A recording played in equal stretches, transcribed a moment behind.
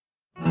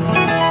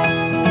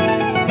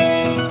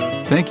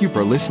Thank you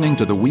for listening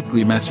to the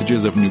weekly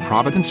messages of New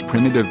Providence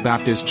Primitive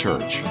Baptist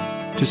Church.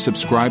 To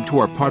subscribe to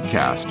our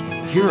podcast,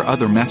 hear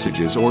other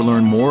messages, or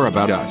learn more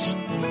about us,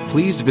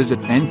 please visit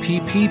nppbc.com.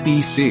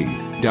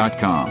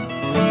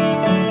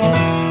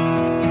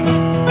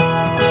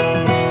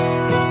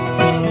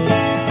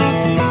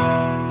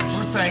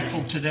 We're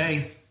thankful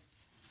today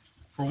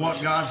for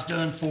what God's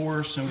done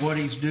for us and what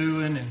He's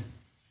doing,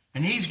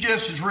 and He's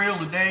just as real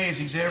today as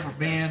He's ever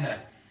been.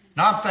 And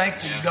I'm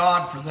thankful to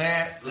God for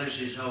that. Bless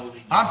His holy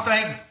name. I'm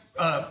thankful.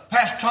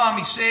 Pastor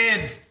Tommy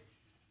said,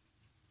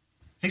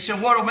 he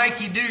said, what will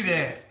make you do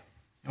that?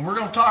 And we're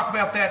going to talk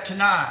about that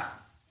tonight.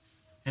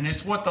 And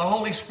it's what the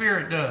Holy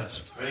Spirit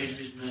does. Praise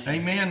His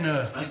name. Amen.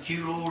 Thank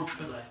you, Lord,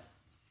 for that.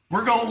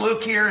 We're going to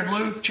look here in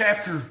Luke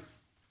chapter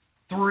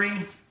 3.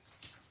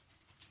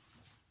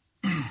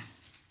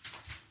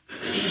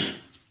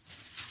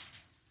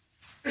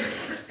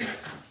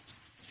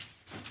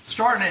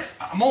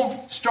 I'm going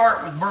to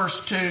start with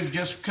verse 2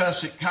 just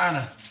because it kind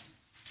of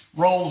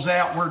rolls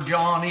out where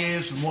John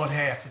is and what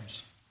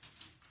happens.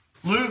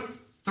 Luke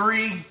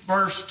 3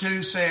 verse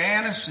 2 say,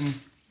 Annas and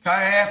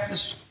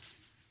Caiaphas,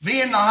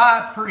 being the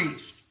high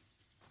priest,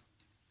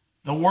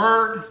 the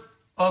word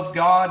of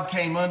God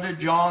came unto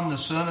John the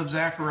son of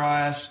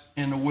Zacharias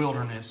in the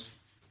wilderness.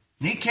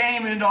 And he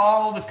came into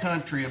all the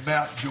country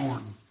about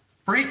Jordan,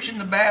 preaching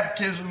the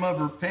baptism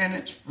of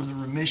repentance for the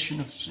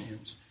remission of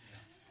sins.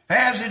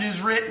 As it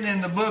is written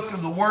in the book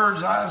of the words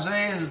of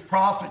Isaiah the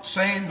prophet,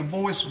 saying, the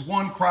voice of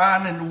one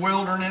crying in the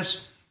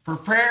wilderness,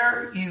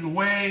 prepare ye the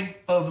way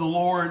of the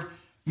Lord,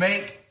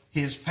 make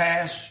his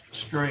paths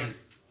straight.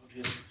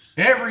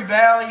 Every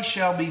valley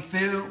shall be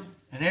filled,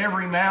 and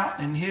every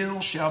mountain and hill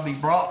shall be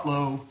brought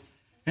low,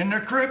 and the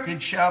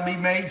crooked shall be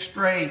made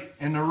straight,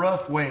 and the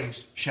rough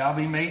ways shall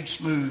be made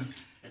smooth,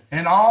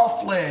 and all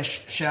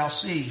flesh shall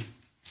see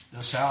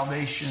the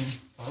salvation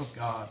of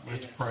God.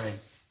 Let's pray.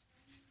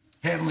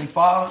 Heavenly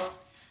Father,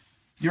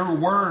 your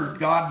word,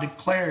 God,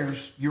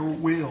 declares your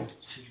will.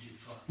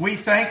 We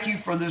thank you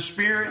for the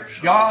Spirit,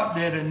 God,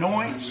 that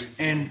anoints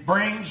and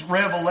brings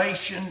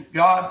revelation,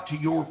 God, to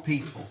your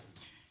people.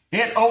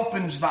 It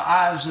opens the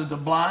eyes of the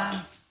blind,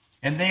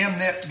 and them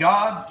that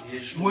God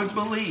would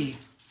believe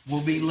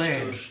will be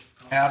led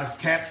out of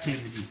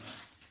captivity.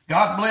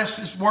 God bless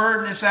this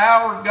word in this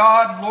hour,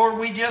 God. Lord,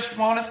 we just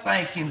want to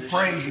thank you and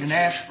praise you and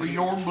ask for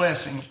your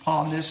blessing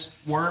upon this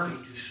word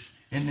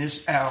in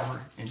this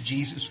hour. In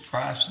Jesus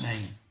Christ's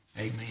name,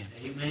 amen.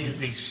 Amen.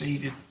 Be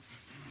seated.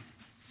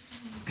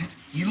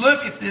 You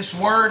look at this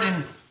word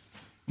and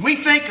we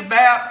think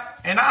about,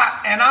 and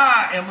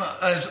I am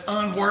as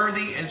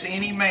unworthy as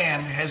any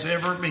man has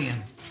ever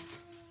been.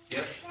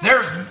 Yep.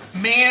 There's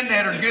men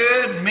that are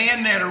good,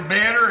 men that are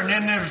better, and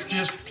then there's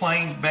just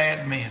plain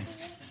bad men.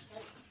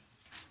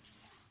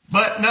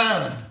 But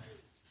none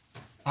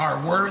are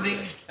worthy,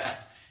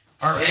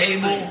 are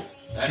able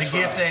to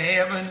get to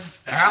heaven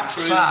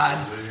outside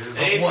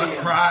of what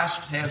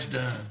Christ has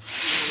done.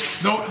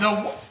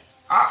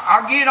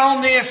 I'll get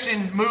on this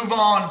and move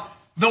on.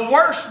 The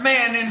worst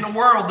man in the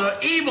world, the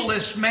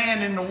evilest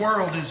man in the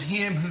world is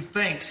him who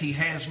thinks he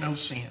has no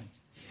sin.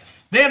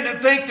 Them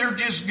that think they're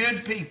just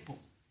good people.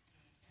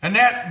 And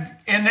that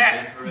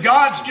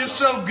God's just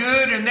so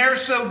good and they're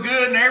so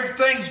good and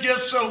everything's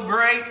just so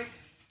great.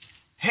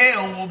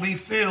 Hell will be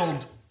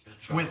filled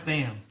with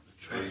them.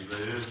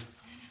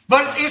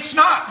 But it's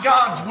not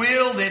God's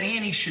will that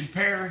any should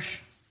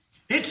perish.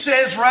 It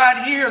says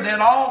right here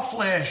that all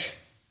flesh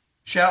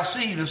shall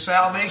see the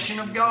salvation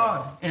of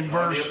God in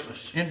verse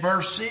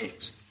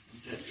 6.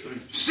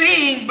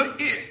 Seeing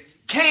it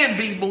can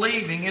be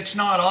believing. It's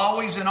not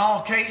always in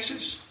all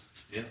cases.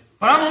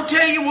 But I'm going to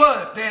tell you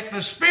what, that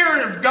the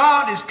Spirit of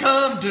God has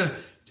come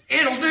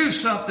it'll do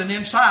something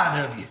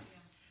inside of you.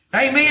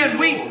 Amen.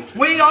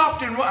 We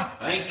often,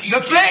 the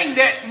thing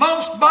that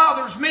most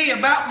bothers me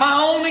about my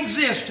own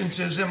existence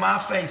is, am I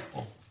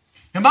faithful?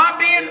 Am I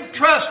being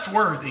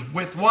trustworthy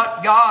with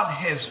what God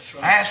has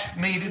asked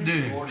me to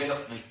do?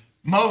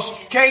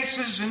 Most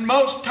cases and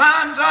most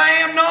times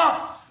I am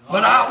not,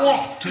 but I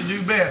want to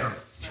do better.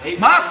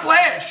 My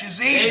flesh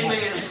is evil,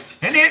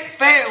 and it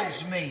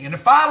fails me. And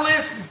if I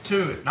listen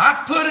to it, and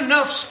I put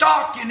enough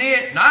stock in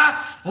it, and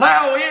I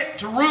allow it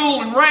to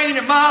rule and reign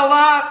in my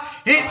life,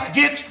 it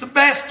gets the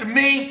best of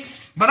me.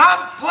 But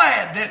I'm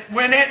glad that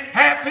when it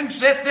happens,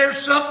 that there's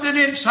something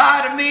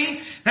inside of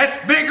me that's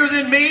bigger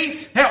than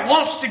me, that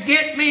wants to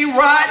get me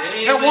right,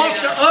 that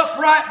wants to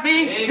upright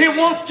me. It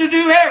wants to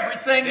do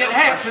everything that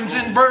happens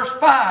in verse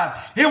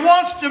 5. It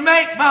wants to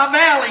make my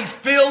valleys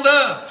filled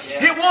up.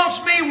 It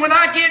wants me when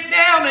I get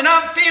down and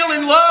I'm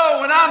feeling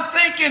low and I'm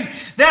thinking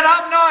that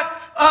I'm not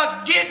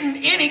getting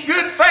any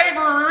good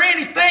favor or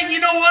anything. You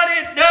know what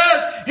it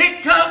does?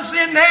 It comes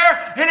in there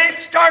and it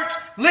starts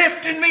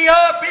lifting me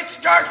up. It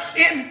starts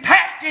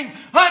impacting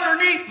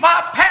underneath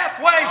my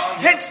pathway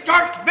and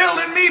starts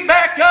building me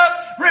back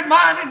up,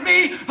 reminding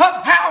me of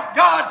how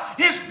God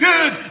is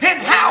good and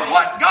how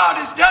what God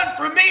has done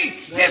for me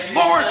is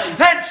more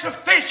than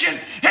sufficient.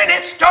 And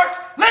it starts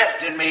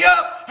lifting me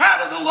up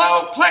out of the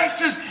low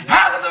places,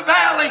 out of the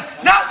valley.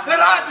 Not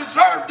that I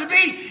deserve to be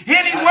be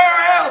anywhere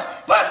else.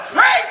 But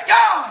praise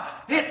God,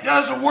 it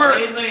doesn't work.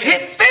 Amen.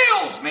 It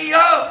fills me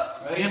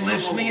up. Praise It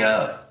lifts the me Lord.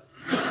 up.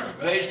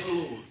 Praise the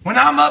Lord. When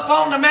I'm up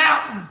on the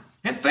mountain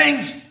and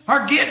things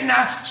are getting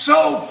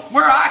so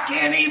where I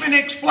can't even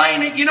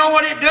explain it, you know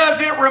what it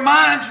does? It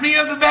reminds me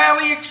of the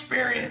valley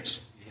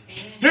experience.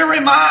 It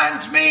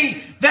reminds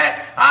me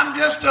that I'm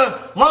just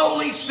a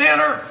lowly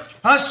sinner,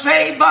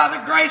 saved by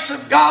the grace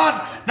of God,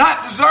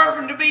 not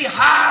deserving to be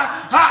high.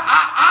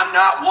 I'm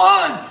not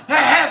one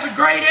that has a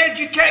great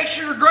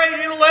education or great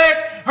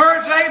intellect or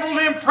is able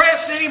to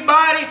impress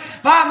anybody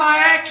by my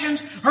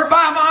actions or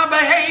by my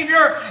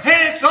behavior.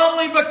 And it's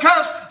only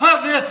because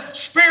of the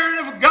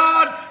Spirit of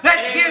God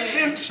that gets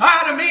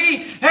inside of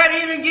me, that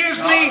even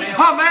gives me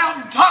a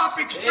mountaintop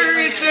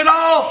experience at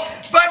all.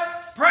 But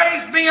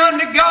praise be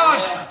unto God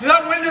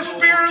that when the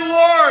Spirit of the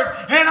Lord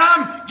and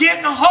I'm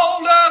getting a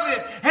hold of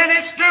it and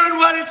it's doing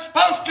what it's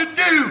supposed to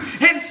do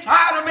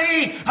inside of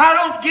me, I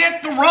don't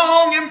get the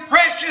wrong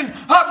impression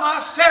of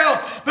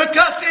myself,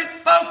 because it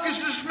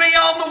focuses me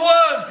on the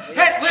one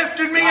that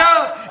lifted me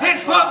up and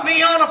put me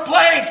on a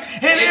place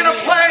and in a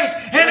place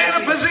and in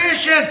a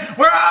position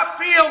where I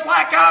feel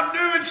like I'm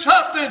doing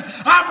something.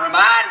 I'm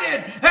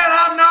reminded that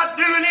I'm not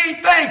doing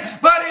anything,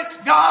 but it's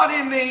God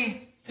in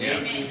me.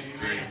 Amen.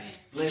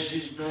 Bless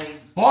His name.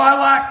 Boy, I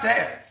like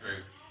that.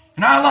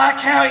 And I like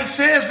how he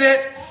says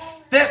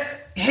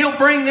that he'll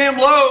bring them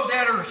low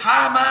that are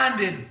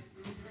high-minded.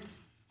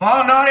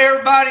 Oh, not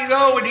everybody,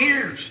 though,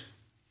 adheres.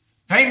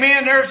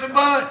 Amen, there's a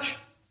bunch.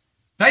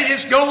 They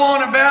just go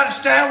on about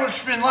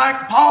establishment,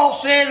 like Paul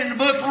said in the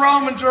book of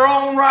Romans, their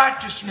own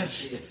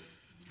righteousness.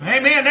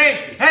 Amen.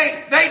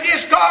 They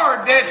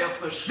discard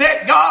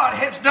that God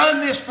has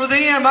done this for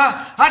them.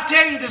 I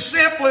tell you, the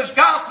simplest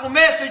gospel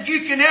message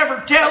you can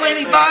ever tell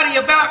anybody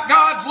about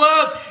God's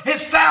love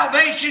is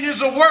salvation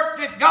is a work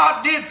that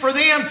God did for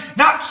them,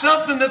 not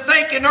something that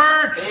they can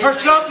earn or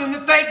something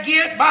that they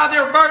get by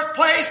their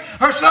birthplace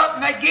or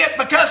something they get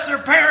because their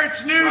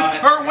parents knew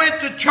or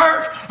went to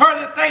church or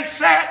that they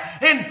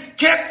sat and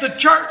kept the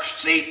church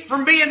seat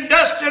from being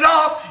dusted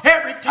off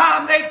every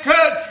time they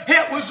could.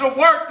 It was a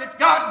work that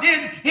God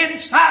did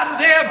inside of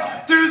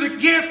them through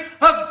the gift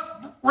of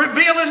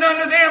revealing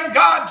unto them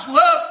God's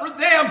love for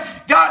them,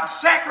 God's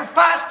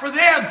sacrifice for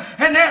them,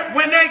 and that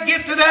when they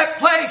get to that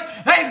place,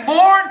 they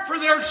mourn for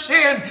their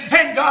sin,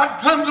 and God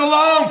comes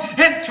along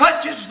and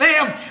touches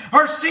them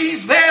or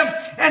sees them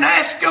and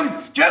asks them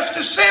just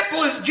as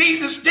simple as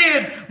Jesus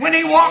did when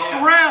he walked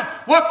around,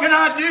 what can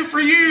I do for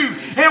you?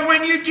 And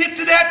when you get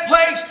to that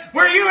place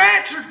where you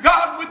answer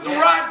God with the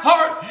right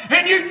heart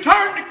and you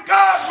turn to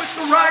God with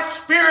the right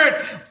spirit,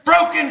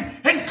 broken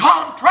and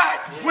contrite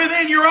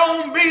within your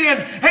own being,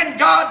 and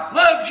God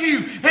loves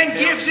you and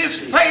gives His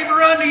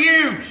favor unto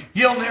you,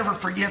 you'll never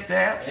forget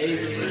that.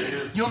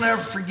 Amen. You'll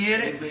never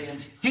forget it. Amen.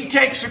 He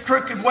takes the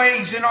crooked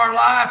ways in our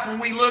life when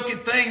we look at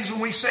things and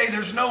we say,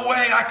 there's no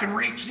way I can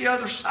reach the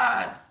other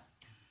side.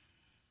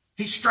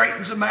 He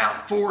straightens them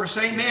out for us.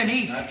 Amen.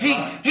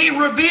 He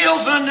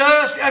reveals unto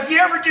us. Have you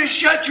ever just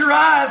shut your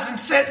eyes and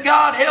said,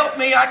 God, help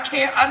me.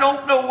 I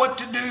don't know what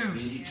to do.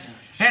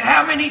 And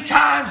how many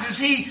times has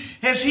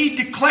he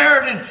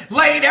declared and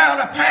laid out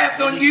a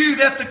path on you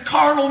that the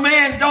carnal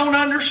man don't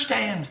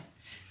understand?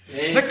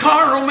 The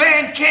carnal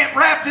man can't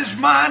wrap his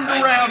mind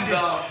around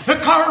it.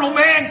 The carnal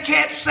man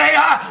can't say,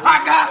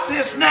 I got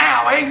this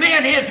now.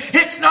 Amen.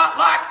 It's not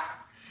like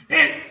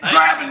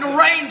grabbing the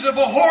reins of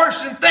a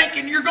horse and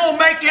thinking you're going to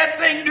make that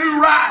thing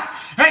do right.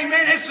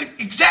 Amen. It's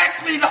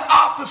exactly the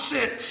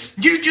opposite.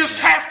 You just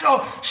have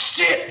to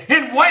sit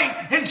and wait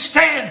and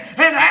stand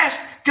and ask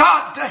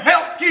God to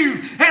help you.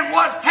 And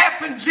what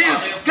happens is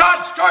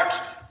God starts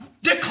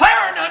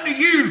declaring unto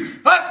you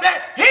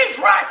that His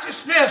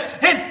righteousness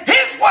and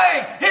His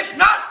way is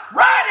not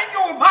right in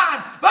your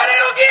mind, but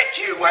it'll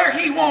get you where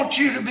He wants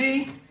you to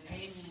be.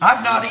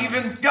 I've not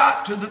even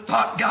got to the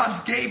thought God's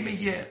gave me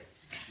yet.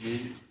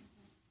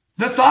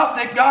 The thought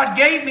that God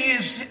gave me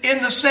is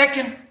in the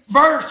second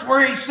verse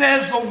where He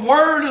says, the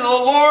word of the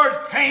Lord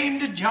came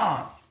to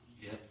John.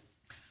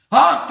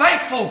 I'm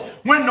thankful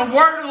when the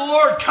word of the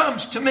Lord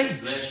comes to me.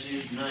 Bless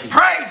His name.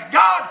 Praise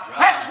God.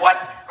 That's what,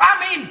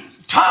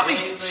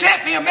 Tommy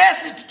sent me a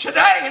message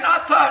today, and I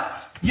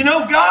thought, you know,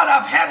 God,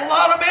 I've had a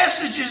lot of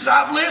messages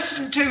I've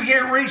listened to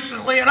here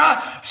recently, and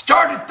I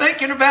started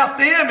thinking about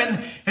them,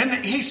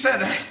 and he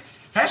said,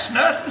 that's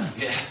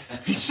nothing.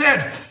 He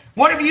said,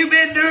 what have you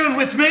been doing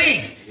with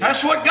me?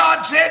 That's what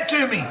God said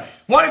to me.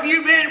 What have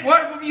you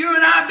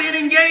and I been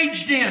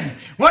engaged in?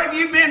 What have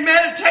you been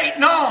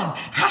meditating on?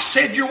 I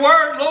said, your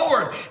word,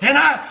 Lord. And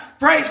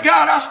praise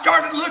God, I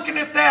started looking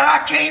at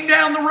that. I came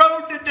down the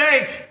road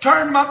today,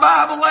 turned my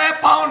Bible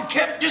app on,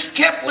 kept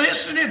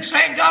listening,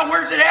 saying, God,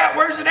 where's it at?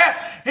 Where's it at?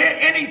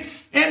 And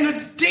in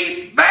the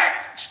deep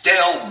back,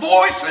 still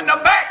voice in the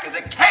back of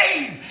the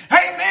cave,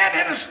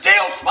 amen, in a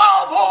still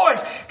small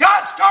voice,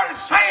 God started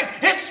saying,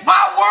 it's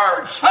my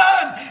word,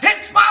 son.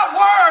 It's my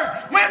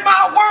word. When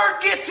my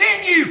word gets in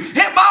you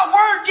and my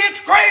word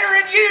gets greater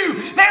in you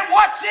than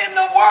what's in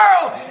the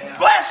world,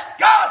 bless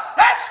God,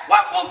 that's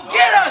what will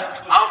get us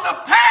on the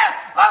path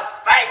of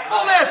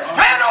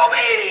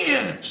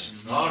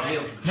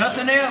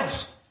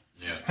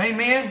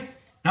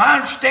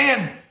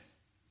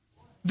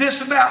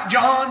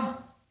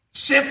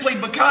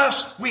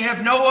because we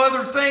have no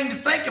other thing to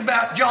think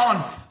about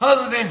John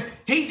other than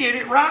he did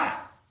it right.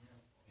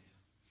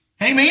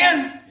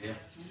 Amen? Yeah.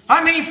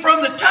 I mean,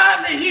 from the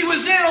time that he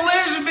was in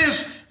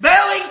Elizabeth's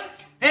belly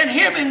and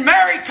him and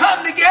Mary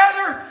come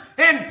together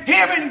and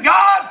him and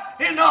God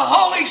and the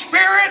Holy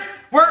Spirit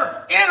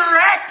were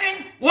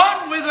interacting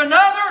one with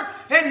another.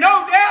 And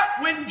no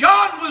doubt when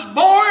John was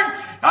born,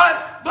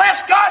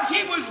 bless God,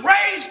 he was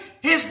raised,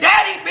 his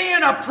daddy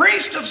being a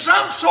priest of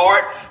some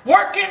sort,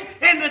 working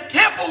in the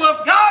temple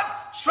of God,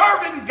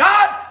 serving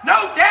God. No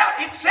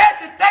doubt it said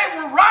that they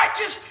were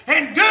righteous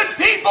and good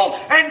people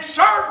and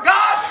served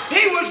God.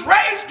 He was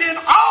raised in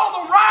all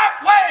the right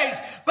ways.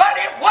 But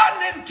it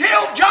wasn't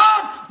until John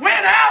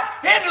went out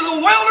into the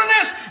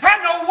wilderness and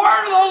the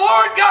word of the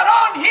Lord got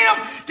on him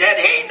did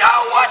he know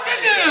what to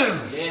do.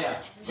 Yeah.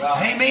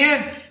 Right. Amen.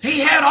 He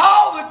had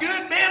all the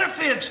good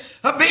benefits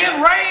of being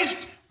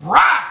raised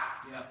right.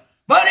 Yeah.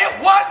 But it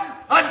wasn't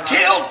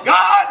until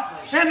God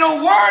and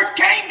the word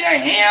came to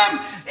him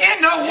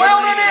in the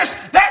wilderness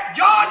that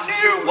John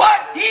knew what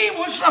he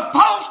was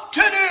supposed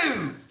to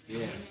do.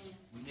 Yeah.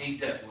 We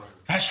need that word.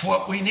 That's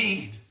what we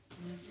need.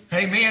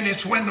 Amen.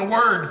 It's when the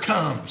word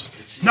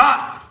comes.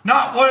 Not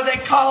what do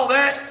they call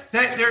that?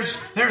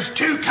 There's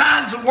two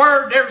kinds of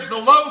word. There's the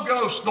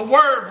logos, the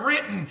word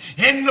written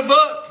in the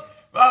book,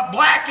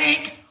 black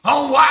ink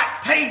on white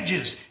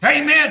pages.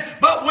 Amen.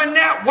 But when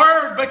that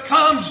word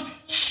becomes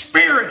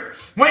spirit,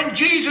 when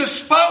Jesus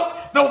spoke,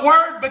 the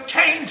word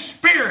became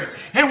spirit.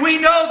 And we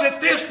know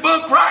that this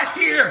book right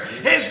here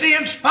is the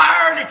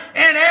inspired,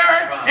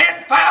 inerrant,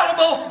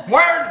 infallible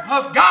word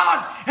of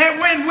God. And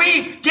when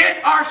we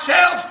get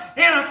ourselves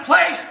in a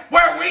place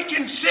where we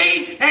can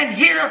see and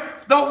hear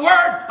the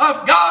word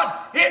of God,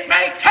 it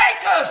may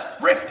take us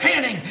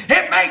repenting.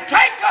 It may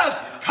take us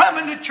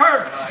coming to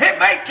church. It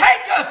may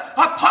take us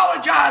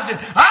apologizing.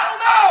 I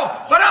don't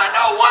know, but I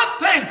know one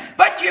thing.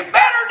 But you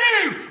better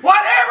do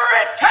whatever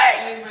it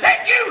takes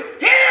that you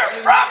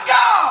hear from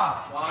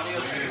God.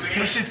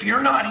 Because if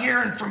you're not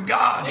hearing from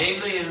God,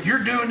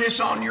 you're doing this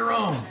on your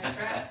own.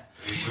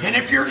 And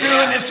if you're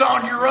doing this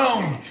on your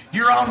own,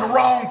 you're on the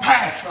wrong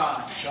path.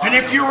 And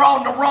if you're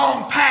on the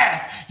wrong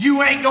path,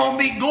 you ain't going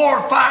to be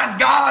glorifying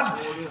God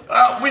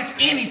with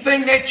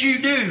anything that you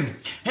do.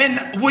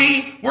 And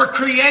we were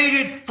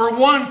created for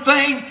one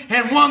thing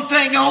and one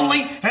thing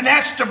only, and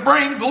that's to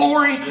bring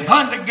glory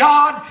unto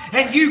God.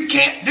 And you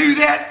can't do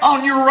that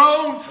on your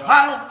own.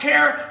 I don't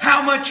care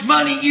how much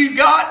money you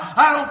got.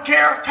 I don't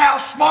care how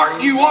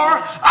smart you are.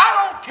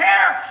 I don't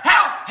care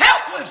how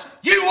helpless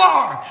you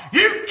are.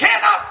 You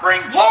cannot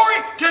bring glory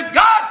to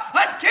God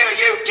until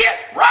you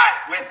get right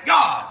with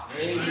God.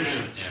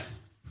 Amen.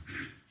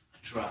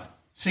 That's right.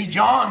 See,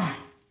 John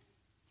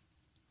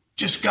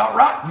just got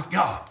right with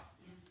God.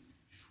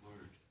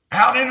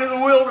 Out into the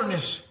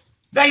wilderness.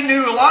 They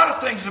knew a lot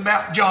of things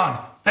about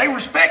John. They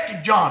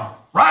respected John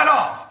right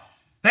off.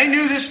 They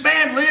knew this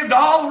man lived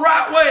all the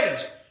right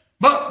ways.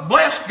 But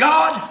bless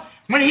God,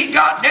 when he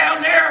got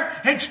down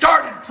there and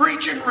started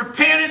preaching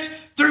repentance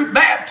through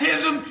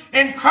baptism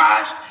in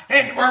Christ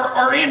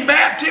or in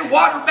baptism,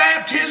 water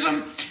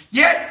baptism,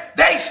 yet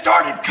they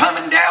started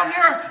coming down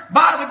there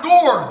by the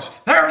gourds.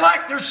 They're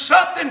like there's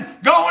something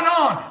going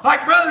on.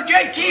 Like Brother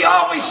JT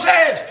always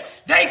says,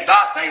 they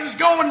thought they was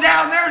going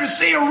down there to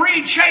see a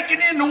reed shaking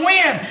in the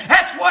wind.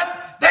 That's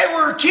what they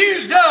were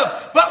accused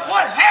of. But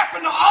what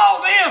happened to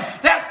all them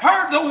that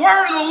heard the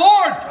word of the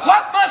Lord?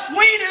 What must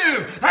we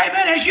do?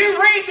 Amen. As you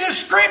read this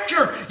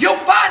scripture, you'll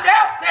find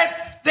out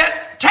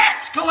that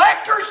tax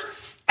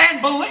collectors and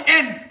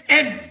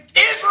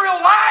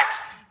Israelites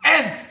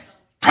and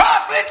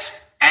prophets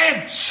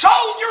and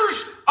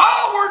soldiers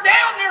all were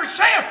down there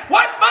saying,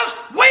 what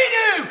must we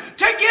do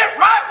to get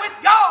right with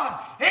God?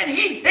 And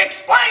he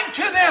explained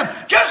to them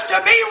just to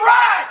be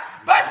right,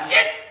 but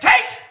it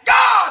takes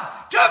God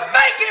to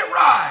make it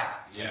right.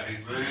 Yeah.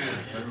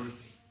 Amen.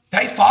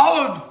 They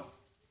followed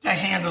the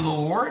hand of the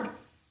Lord.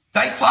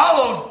 They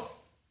followed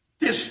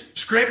this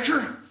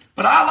scripture.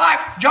 But I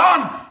like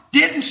John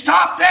didn't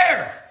stop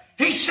there.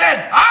 He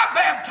said, I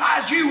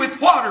baptize you with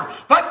water,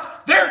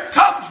 but there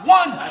comes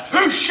one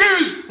whose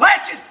shoes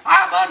latchet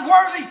I'm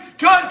unworthy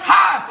to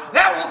untie,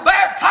 that will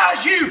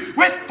baptize you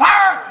with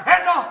fire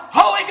and the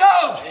Holy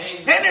Ghost.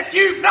 And if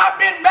you've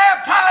not been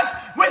baptized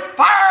with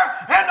fire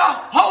and the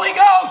Holy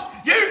Ghost,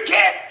 you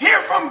can't hear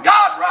from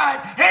God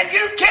right, and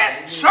you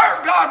can't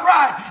serve God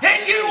right,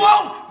 and you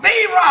won't be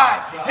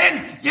right.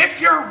 And if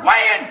you're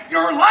weighing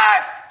your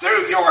life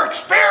through your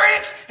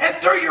experience and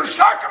through your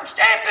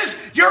circumstances,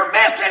 you're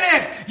missing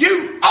it.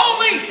 You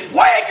only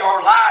weigh your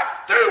life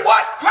through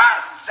what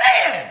Christ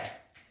said.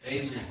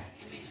 Amen.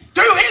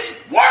 Through His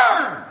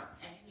Word.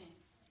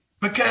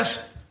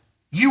 Because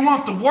you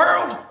want the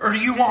world or do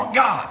you want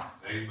God?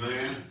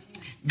 Amen.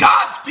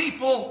 God's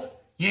people,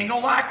 you ain't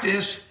gonna like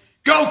this,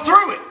 go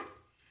through it.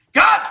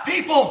 God's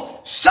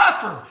people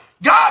suffer.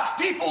 God's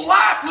people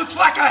life looks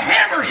like a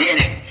hammer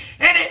hitting,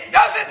 and it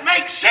doesn't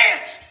make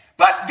sense.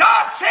 But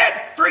God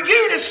said for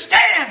you to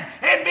stand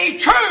and be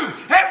true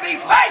and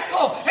be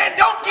faithful and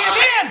don't give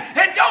in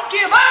and don't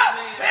give up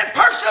and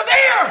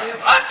persevere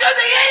unto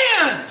the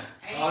end.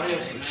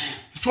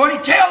 That's what he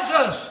tells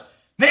us.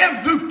 Them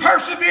who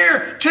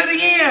persevere to the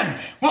end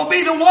will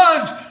be the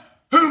ones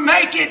who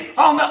make it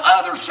on the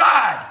other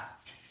side.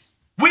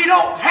 We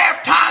don't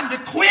have time to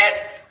quit.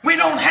 We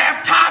don't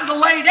have time to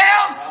lay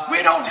down.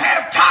 We don't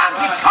have time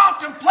to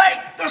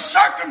contemplate the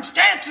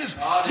circumstances.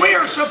 We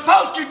are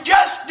supposed to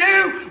just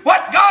do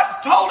what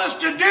God told us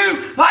to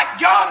do. Like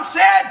John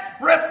said,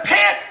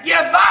 repent, you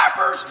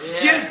vipers,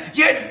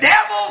 you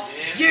devils,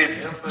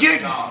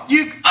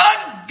 you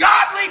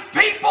ungodly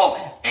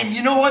people. And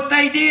you know what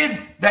they did?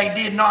 They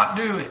did not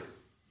do it.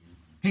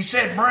 He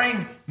said,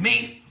 bring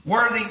meat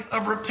worthy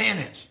of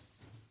repentance.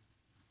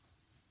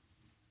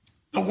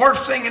 The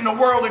worst thing in the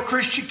world a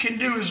Christian can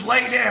do is lay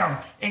down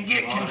and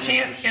get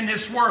content in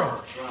this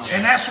world.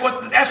 And that's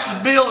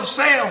the bill of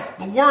sale.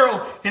 The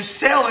world is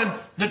selling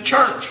the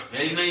church.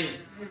 Amen.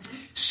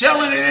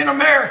 Selling it in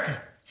America.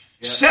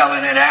 Yep.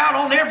 Selling it out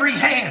on every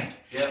hand.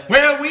 Yep.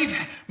 Well,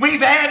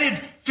 we've added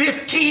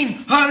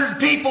 1,500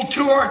 people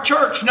to our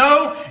church.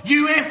 No,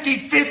 you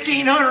emptied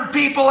 1,500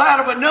 people out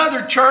of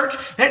another church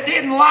that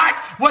didn't like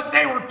what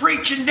they were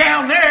preaching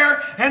down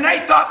there, and they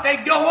thought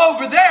they'd go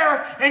over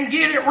there and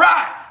get it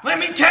right. Let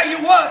me tell you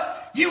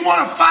what, you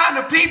want to find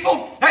a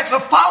people that's a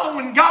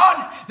following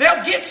God,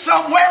 they'll get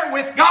somewhere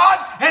with God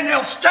and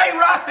they'll stay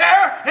right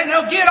there and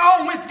they'll get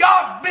on with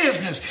God's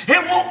business.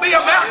 It won't be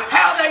about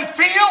how they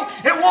feel.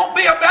 It won't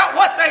be about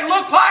what they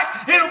look like.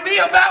 It'll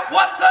be about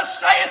what thus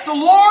saith the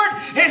Lord.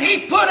 And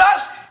He put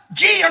us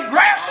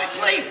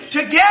geographically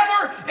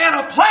together in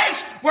a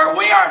place where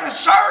we are to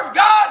serve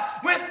God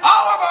with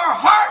all of our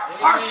heart,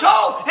 our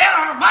soul, and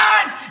our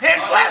mind. And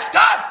bless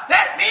God,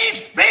 that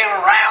means being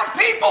around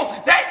people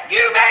that you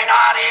may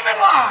not even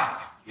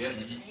like.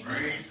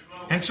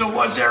 And so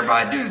what does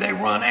everybody do? They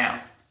run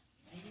out.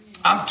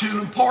 I'm too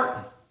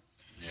important.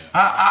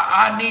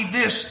 I need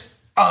this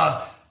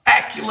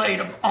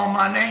accolade on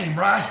my name,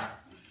 right?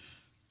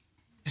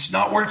 It's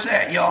not where it's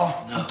at, y'all.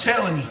 I'm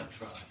telling you.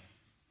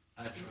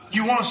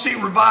 You want to see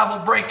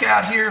revival break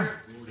out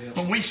here?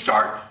 When we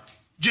start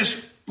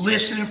just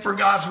listening for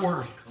God's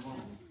word.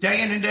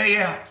 Day in and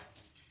day out.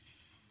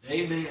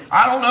 Amen.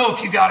 I don't know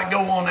if you got to go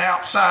on the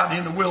outside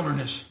in the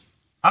wilderness.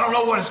 I don't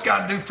know what it's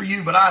got to do for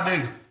you, but I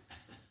do.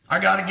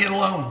 I got to get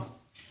alone.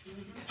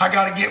 I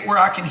got to get where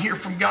I can hear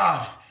from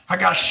God. I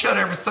got to shut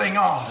everything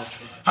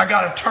off. I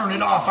got to turn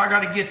it off. I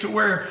got to get to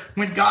where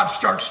when God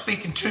starts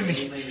speaking to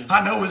me,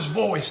 I know His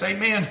voice.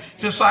 Amen.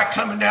 Just like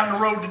coming down the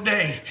road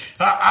today.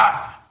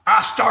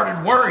 I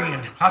started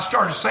worrying. I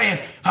started saying,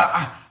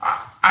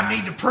 I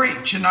need to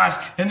preach. And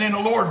then the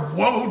Lord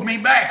woed me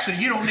back,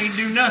 said, you don't need to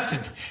do nothing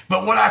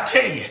but what I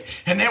tell you.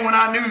 And then when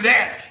I knew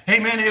that,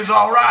 amen, it was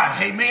all right.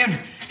 Amen.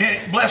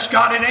 And bless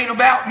God, it ain't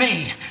about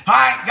me.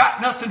 I ain't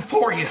got nothing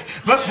for you.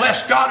 But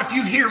bless God, if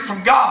you hear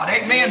from God,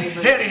 amen,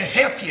 it'll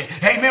help you.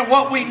 Amen.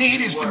 What we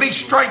need is to be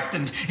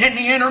strengthened in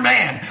the inner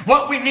man.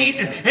 What we need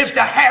is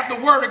to have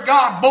the Word of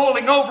God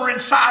boiling over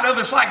inside of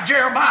us. Like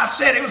Jeremiah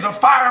said, it was a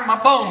fire in my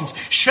bones.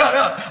 Shut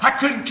up. I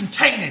couldn't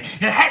contain it.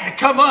 It had to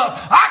come up.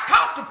 I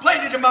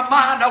contemplated in my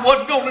mind I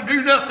wasn't going to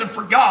do nothing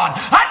for God.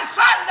 I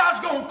decided I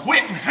was going to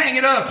quit and hang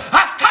it up.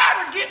 I was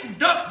tired of getting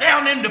dumped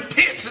down into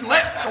pits and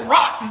left to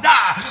rot and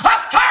die. I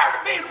was tired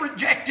of being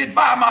rejected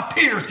by my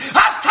peers.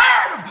 I was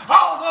tired of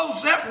all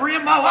those that were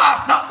in my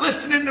life not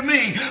listening to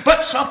me.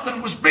 But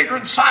something was bigger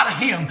inside of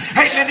him.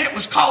 Amen. It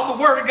was called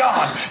the Word of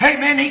God.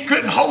 Amen. He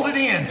couldn't hold it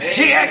in.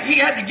 He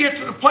had to get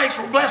to the place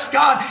where, bless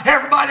God,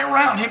 everybody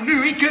around him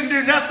knew he couldn't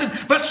do nothing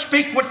but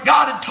speak what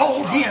God had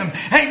told him.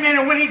 Amen.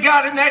 And when he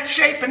got in that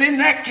shape and in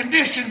that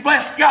condition,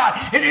 bless God,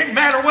 it didn't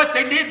matter what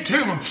they did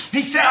to him.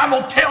 He said, I'm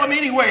going to tell him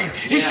anyways.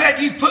 He said,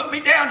 you put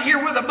me down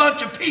here with a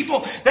bunch of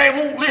people. They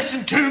won't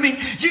listen to me.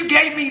 You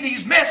gave me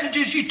these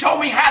messages. You told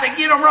me how to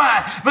get them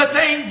right. But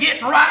they ain't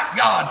getting right,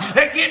 God.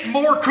 They're getting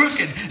more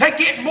crooked. They're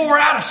getting more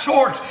out of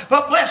sorts.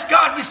 But bless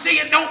God, you see,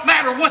 it don't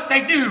matter what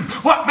they do.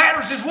 What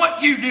matters is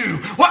what you do.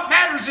 What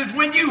matters is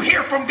when you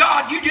hear from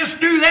God, you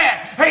just do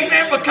that.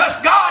 Amen. Because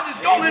God is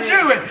going to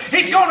do it.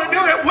 He's going to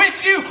do it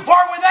with you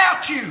or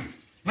without you.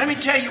 Let me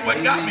tell you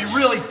what got me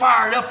really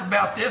fired up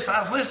about this.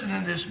 I was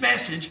listening to this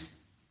message,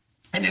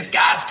 and this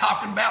guy's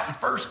talking about in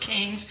 1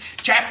 Kings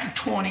chapter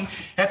 20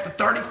 at the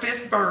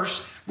 35th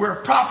verse, where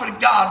a prophet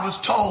of God was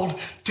told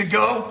to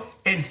go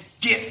and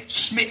get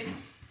smitten.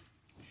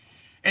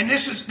 And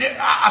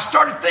I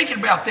started thinking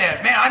about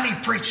that. Man, I need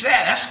to preach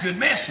that. That's a good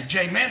message,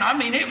 amen. I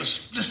mean, it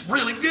was just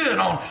really good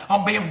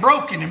on being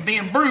broken and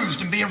being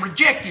bruised and being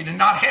rejected and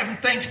not having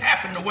things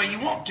happen the way you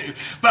want to.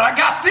 But I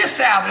got this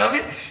out of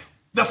it.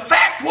 The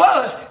fact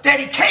was that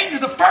he came to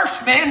the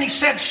first man and he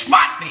said,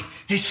 smite me.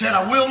 He said,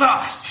 I will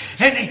not.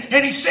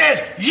 And he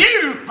says,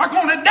 you are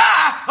going to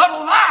die of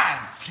a lion.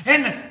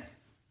 And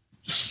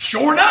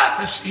sure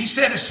enough, he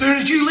said, as soon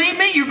as you leave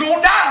me, you're going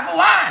to die of a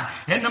lion.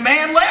 And the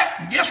man left,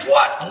 and guess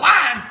what? A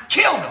lion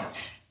killed him.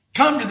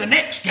 Come to the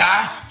next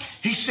guy.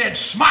 He said,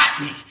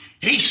 smite me.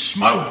 He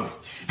smote him.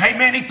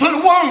 Amen. He put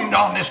a wound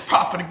on this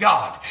prophet of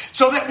God,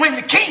 so that when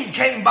the king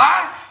came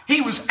by, he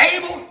was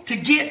able to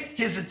get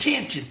his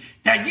attention.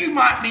 Now, you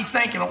might be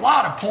thinking a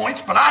lot of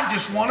points, but I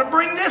just want to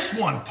bring this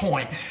one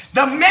point.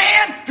 The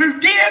man who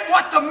did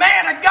what the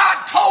man of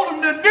God told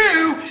him to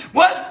do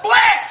was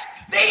blessed.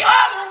 The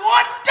other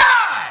one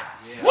died.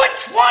 Yeah.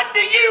 Which one do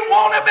you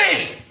want to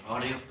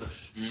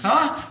be?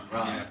 Huh?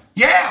 Right.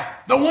 Yeah,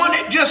 the one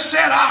that just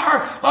said, I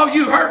heard, oh,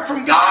 you heard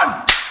from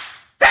God?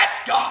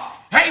 That's God.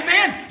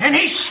 Amen. And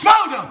he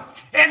smote them.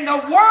 And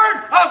the word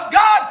of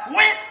God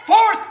went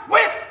forth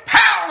with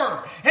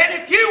power. And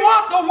if you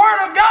want the word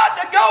of God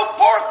to go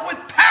forth with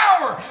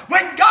power,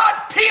 when God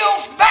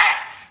peels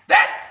back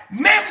that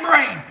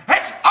membrane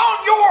that's on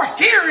your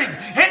hearing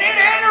and it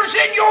enters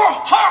in your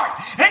heart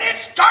and it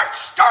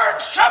starts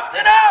stirring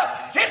something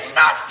up, it's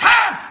not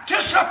time to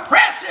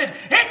suppress it.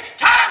 It's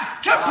time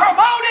to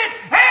promote it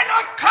and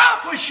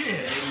accomplish it.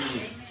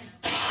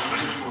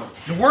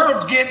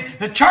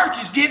 The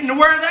church is getting to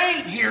where they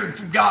ain't hearing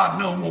from God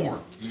no more.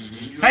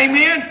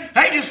 Amen.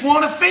 They just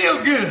want to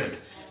feel good.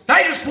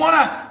 They just want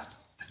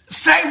to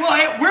say, well,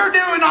 hey, we're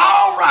doing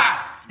all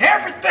right.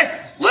 Everything.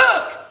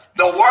 Look,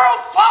 the world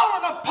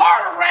falling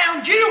apart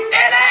around you,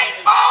 it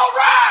ain't all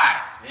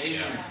right.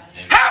 Amen.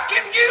 How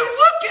can you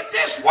look at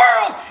this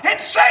world and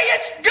say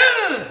it's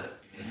good?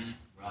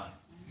 Right.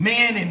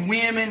 Men and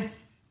women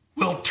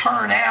will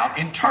turn out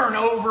and turn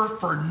over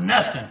for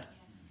nothing.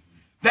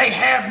 They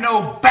have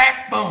no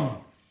backbone.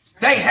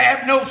 They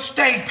have no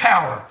stay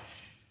power.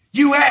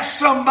 You ask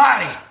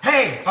somebody,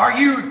 hey, are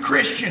you a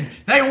Christian?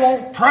 They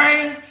won't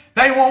pray.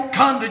 They won't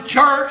come to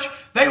church.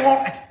 They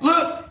won't.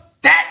 Look,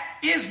 that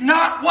is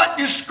not what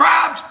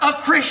describes a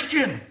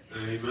Christian.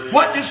 Amen.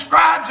 What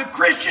describes a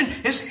Christian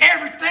is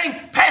everything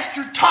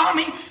Pastor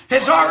Tommy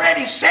has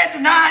already said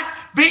tonight.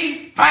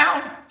 Be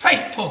found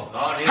faithful.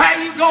 How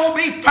you going to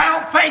be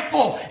found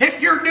faithful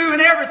if you're doing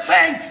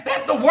everything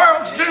that the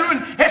world's doing?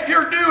 If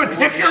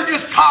you're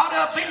just caught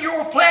up in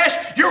your flesh,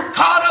 you're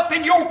caught up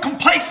in your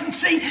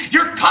complacency,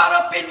 you're caught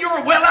up in your,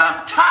 well,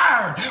 I'm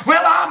tired, well,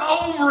 I'm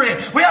over it,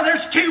 well,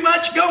 there's too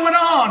much going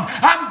on,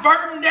 I'm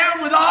burdened down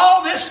with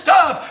all this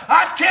stuff.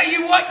 I tell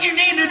you what you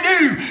need to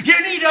do. You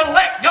need to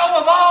let go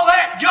of all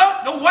that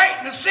junk, the weight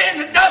and the sin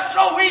that does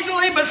so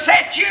easily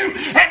beset you,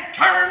 and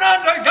turn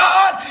unto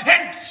God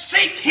and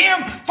seek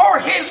Him for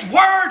His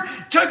word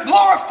to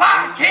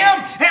glorify Him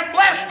and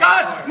bless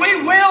God.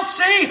 We will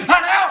see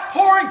an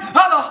outpouring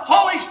of the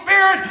Holy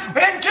Spirit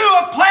into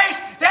a place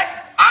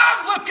that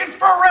I'm looking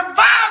for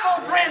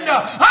revival, Brenda.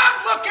 I'm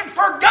looking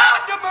for God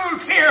to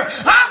move here.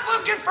 I'm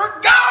looking for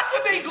God to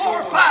be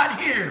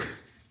glorified here.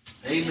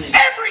 Amen.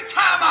 Every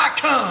time I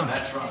come.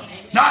 That's right.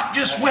 Not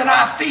just when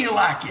I feel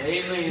like it.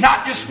 Amen.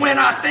 Not just when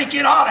I think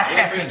it ought to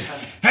happen.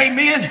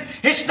 Amen.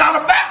 It's not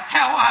about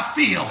how I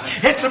feel.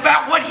 It's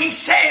about what He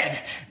said.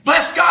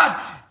 Bless God.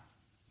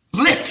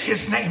 Lift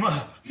His name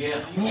up. Yeah.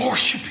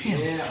 Worship Him.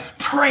 Yeah.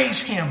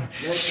 Praise Him.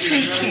 Yes,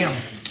 seek Him.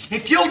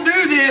 If you'll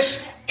do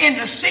this in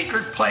the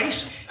secret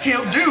place,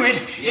 He'll do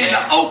it in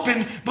the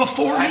open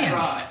before men.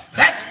 Right.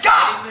 That's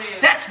God. Amen.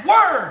 That's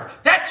word.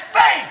 That's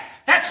faith.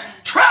 That's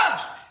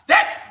trust.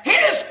 That's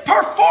His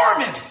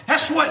performance.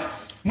 That's what,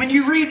 when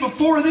you read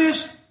before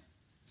this,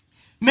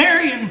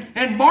 Mary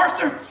and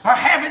Martha are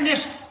having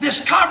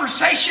this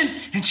conversation,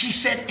 and she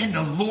said, and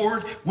the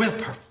Lord will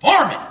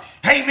perform it.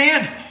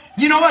 Amen.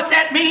 You know what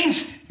that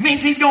means? It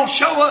means He's going to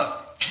show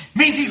up. It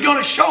means He's going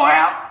to show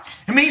out.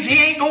 It means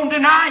He ain't going to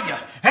deny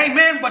you.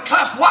 Amen.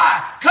 Because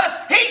why? Because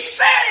He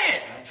said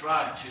it. That's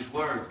right. It's His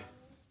word.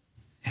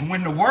 And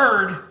when the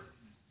word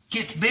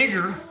gets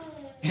bigger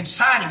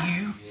inside of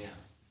you,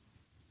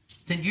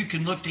 then you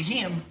can look to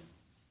Him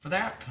for the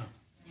outcome.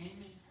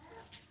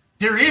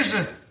 There is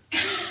a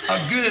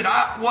good,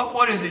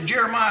 what is it?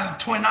 Jeremiah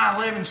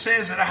 29:11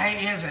 says that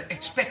He has an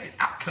expected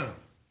outcome.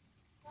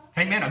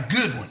 Amen. A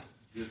good one.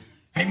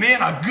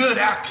 Amen. A good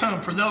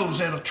outcome for those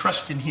that will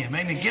trust in Him.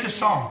 Amen. Get a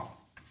song.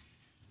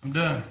 I'm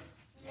done.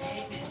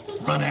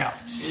 Run out.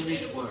 It's in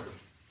His word.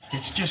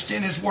 It's just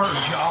in His word,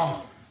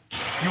 y'all.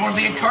 You want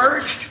to be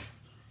encouraged?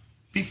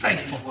 Be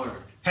faithful.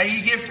 How do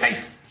you get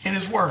faith? In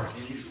His word.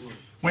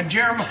 When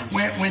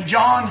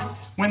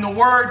the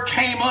word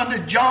came unto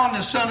John,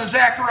 the son of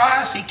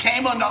Zacharias, he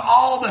came unto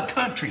all the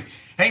country.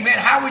 Amen.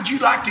 How would you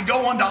like to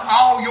go unto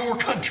all your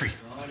country?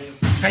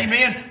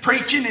 Amen.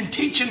 Preaching and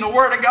teaching the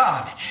word of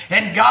God.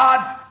 And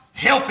God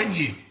helping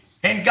you.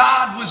 And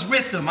God was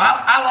with them.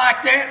 I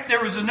like that.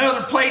 There was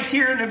another place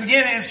here in the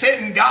beginning that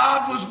said, and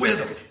God was with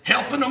them,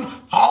 helping them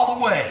all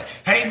the way.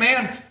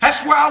 Amen.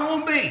 That's where I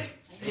want to be.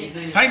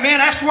 Amen. Amen.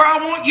 That's where I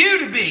want you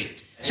to be.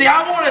 See,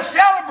 I want to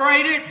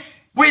celebrate it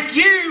with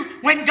you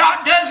when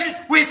God does it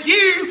with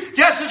you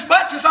just as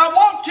much as I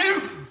want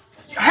to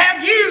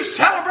have you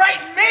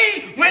celebrating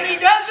me when He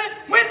does it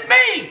with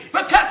me,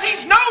 because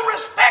He's no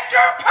respecter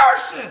of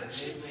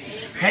persons.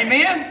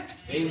 Amen.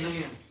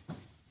 Amen.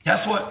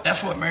 That's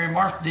what Mary and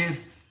Martha did.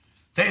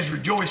 They was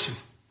rejoicing.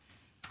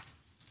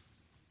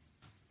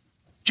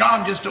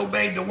 John just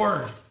obeyed the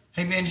word.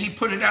 Amen. He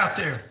put it out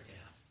there.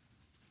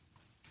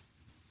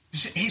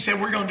 He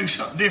said, we're going to do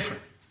something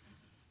different.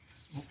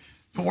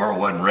 The world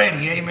wasn't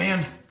ready.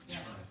 Amen.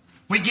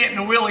 We get in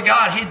the will of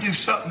God, He'd do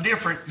something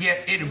different,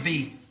 yet it'll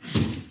be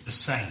the the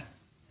same.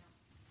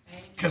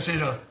 Because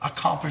it'll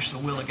accomplish the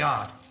will of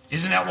God.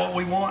 Isn't that what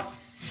we want?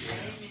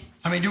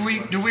 I mean, do we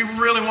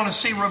really want to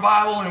see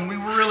revival, and we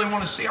really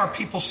want to see our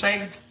people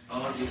saved?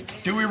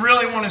 Do we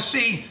really want to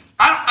see?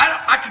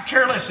 I could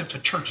care less if the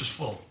church is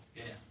full.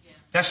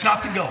 That's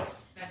not the goal.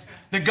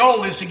 The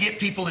goal is to get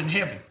people in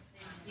heaven.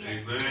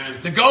 Amen.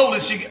 The goal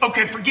is to,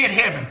 forget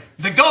heaven.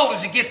 The goal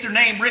is to get their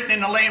name written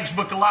in the Lamb's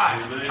Book of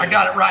Life. Amen. I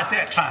got it right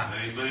that time.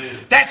 Amen.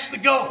 That's the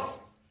goal.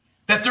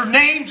 That their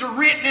names are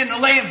written in the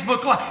Lamb's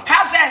Book of Life.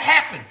 How's that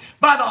happen?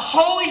 By the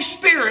Holy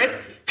Spirit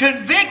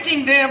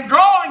convicting them,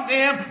 drawing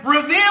them,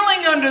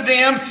 revealing unto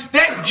them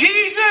that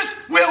Jesus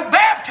will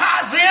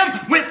baptize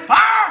them with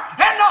fire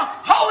and the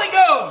Holy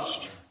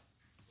Ghost.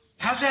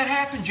 How's that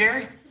happen,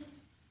 Jerry?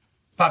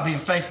 By being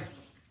faithful.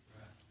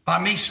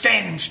 By me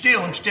standing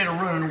still instead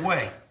of running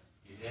away.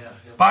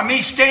 By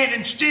me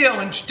standing still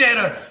instead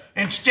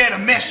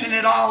of messing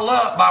it all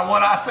up by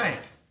what I think.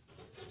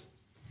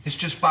 It's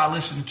just by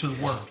listening to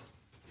the Word.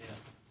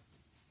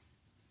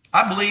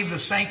 I believe the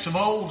saints of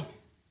old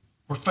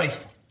were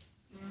faithful.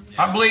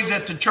 I believe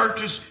that the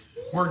churches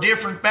were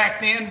different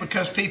back then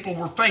because people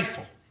were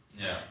faithful.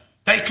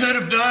 They could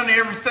have done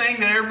everything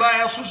that everybody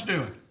else was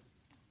doing.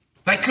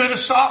 They could have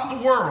sought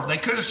the world. They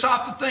could have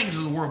sought the things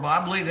of the world. But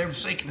I believe they were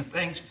seeking the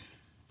things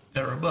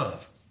that are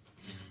above.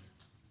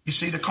 You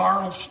see, the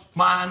carnal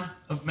mind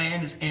of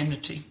man is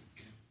enmity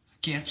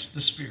against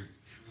the Spirit.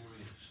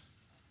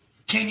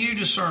 Can you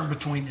discern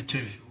between the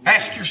two?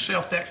 Ask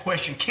yourself that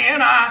question.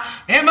 Am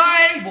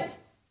I able?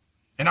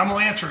 And I'm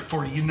going to answer it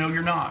for you. You know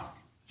you're not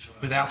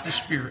without the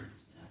Spirit.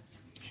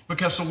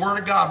 Because the Word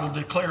of God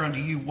will declare unto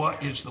you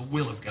what is the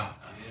will of God.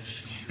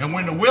 And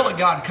when the will of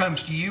God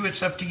comes to you,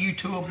 it's up to you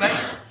to obey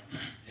it.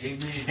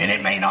 Amen. And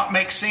it may not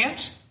make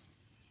sense.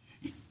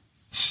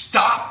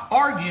 Stop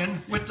arguing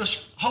with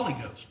the Holy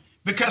Ghost.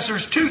 Because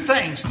there's two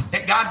things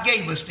that God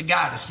gave us to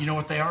guide us. You know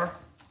what they are?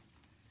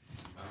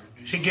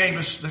 He gave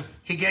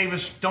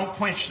us don't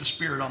quench the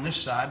Spirit on this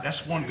side.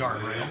 That's one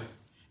guardrail.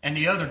 And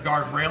the other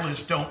guardrail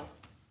is don't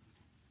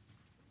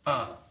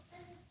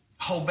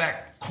hold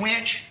back,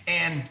 quench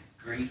and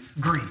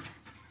grieve.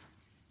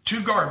 Two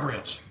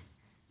guardrails.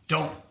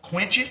 Don't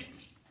quench it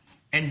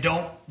and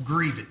don't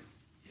grieve it.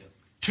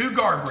 Two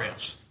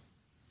guardrails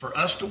for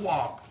us to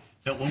walk,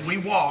 that when we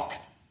walk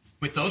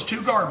with those two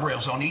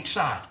guardrails on each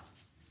side.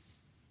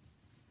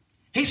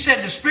 He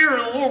said the Spirit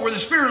of the Lord, where the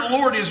Spirit of the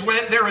Lord is,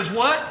 there is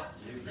what?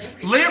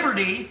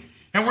 Liberty.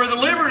 And where the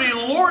liberty of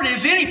the Lord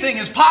is, anything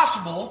is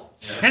possible.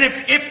 And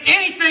if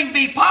anything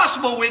be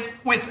possible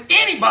with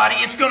anybody,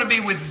 it's going to be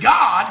with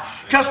God.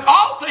 Because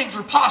all things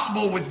are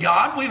possible with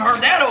God. We've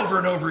heard that over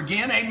and over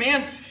again.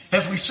 Amen.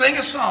 As we sing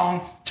a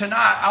song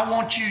tonight, I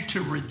want you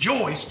to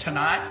rejoice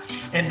tonight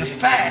in the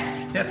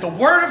fact that the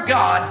Word of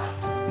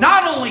God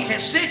not only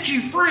has set you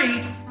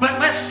free, but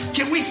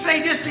can we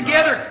say this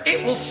together?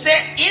 It will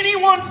set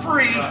anyone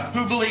free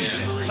who believes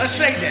it. Let's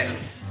say that.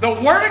 The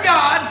Word of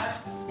God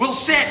will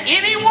set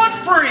anyone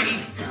free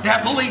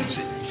that believes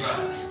it.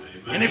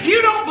 And if you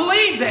don't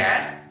believe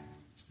that,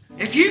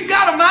 if you've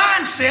got a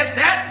mindset,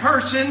 that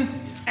person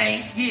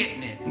ain't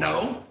getting it.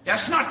 No,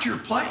 that's not your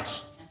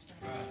place.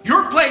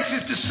 Your place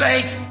is to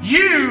say,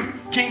 you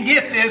can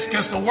get this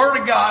because the Word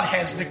of God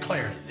has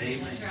declared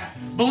it.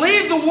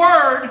 Believe the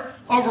Word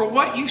over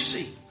what you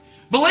see.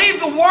 Believe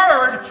the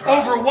Word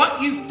over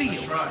what you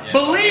feel.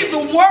 Believe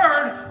the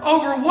Word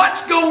over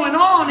what's going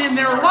on in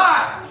their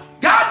life.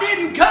 God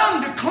didn't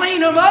come to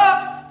clean them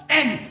up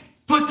and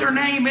put their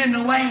name in the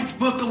Lamb's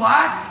Book of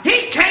Life.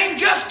 He came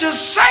just to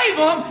save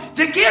them,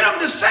 to get them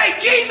to say,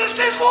 Jesus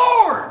is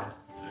Lord.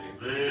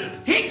 Amen.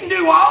 He can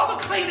do all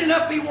the cleaning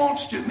up He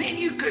wants to. Man,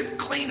 you couldn't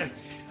clean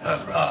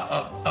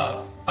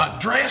a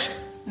dress,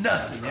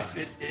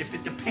 nothing, if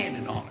it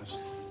depended on us.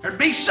 There'd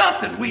be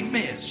something we'd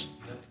miss.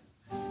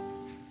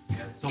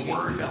 The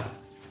Word of God.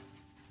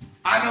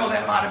 I know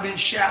that might have been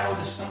shallow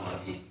to some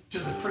of you, to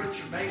the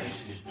preacher maybe.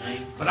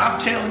 But I'm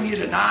telling you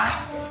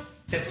tonight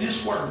that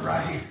this Word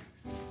right here,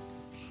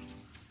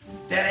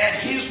 that at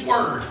His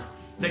Word,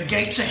 the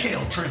gates of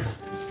hell trembled.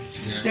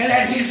 That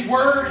at His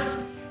Word,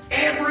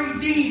 every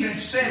demon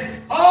said,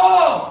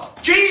 oh,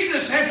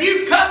 Jesus, have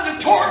you come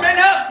to torment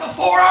us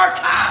before our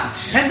time?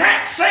 And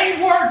that same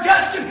Word,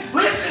 Justin,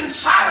 lives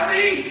inside of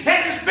me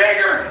and is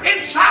bigger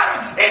inside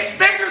of me. It's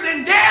bigger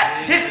than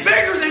death. It's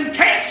bigger than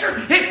cancer.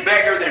 It's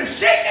bigger than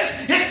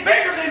sickness. It's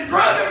bigger than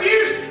drug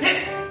abuse.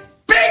 It's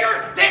bigger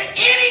than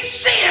any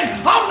sin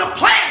on the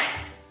planet.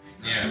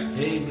 Yeah.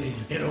 Amen.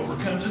 It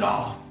overcomes it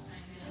all.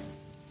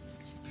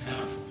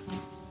 Powerful.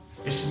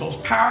 It's the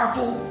most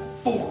powerful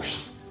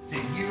force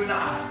that you and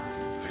I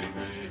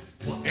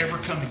will ever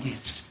come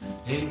against.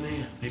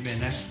 Amen. Amen.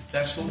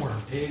 That's the Word.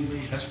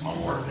 Amen. That's my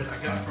word that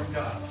I got from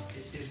God.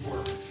 It's His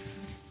Word.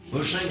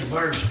 We'll sing a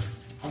verse.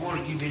 I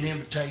want to give you an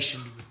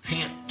invitation to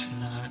repent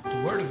tonight.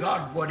 The Word of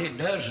God, what it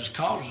does is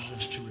causes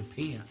us to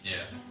repent.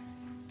 Yeah.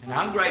 And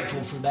I'm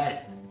grateful for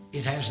that.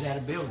 It has that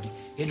ability.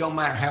 It don't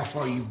matter how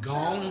far you've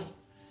gone.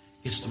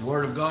 It's the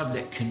Word of God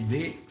that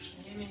convicts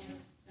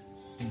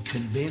and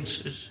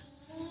convinces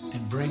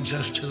and brings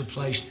us to the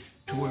place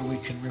to where we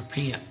can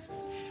repent.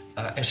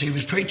 As he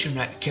was preaching,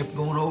 that kept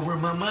going over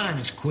in my mind.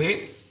 It's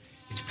quick,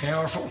 it's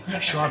powerful,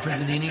 sharper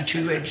than any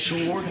two-edged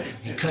sword.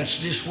 It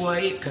cuts this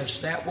way, it cuts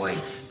that way.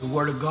 The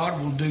Word of God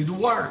will do the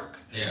work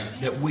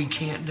that we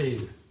can't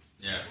do.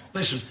 Yeah.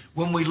 Listen,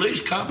 when we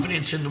lose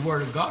confidence in the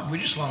Word of God, we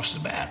just lost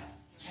the battle.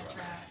 That's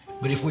right.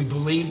 But if we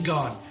believe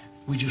God,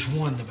 we just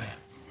won the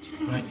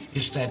battle. Right?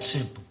 It's that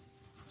simple.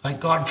 Thank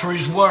God for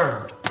His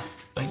Word.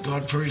 Thank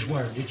God for His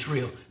Word. It's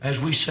real.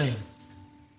 As we sing.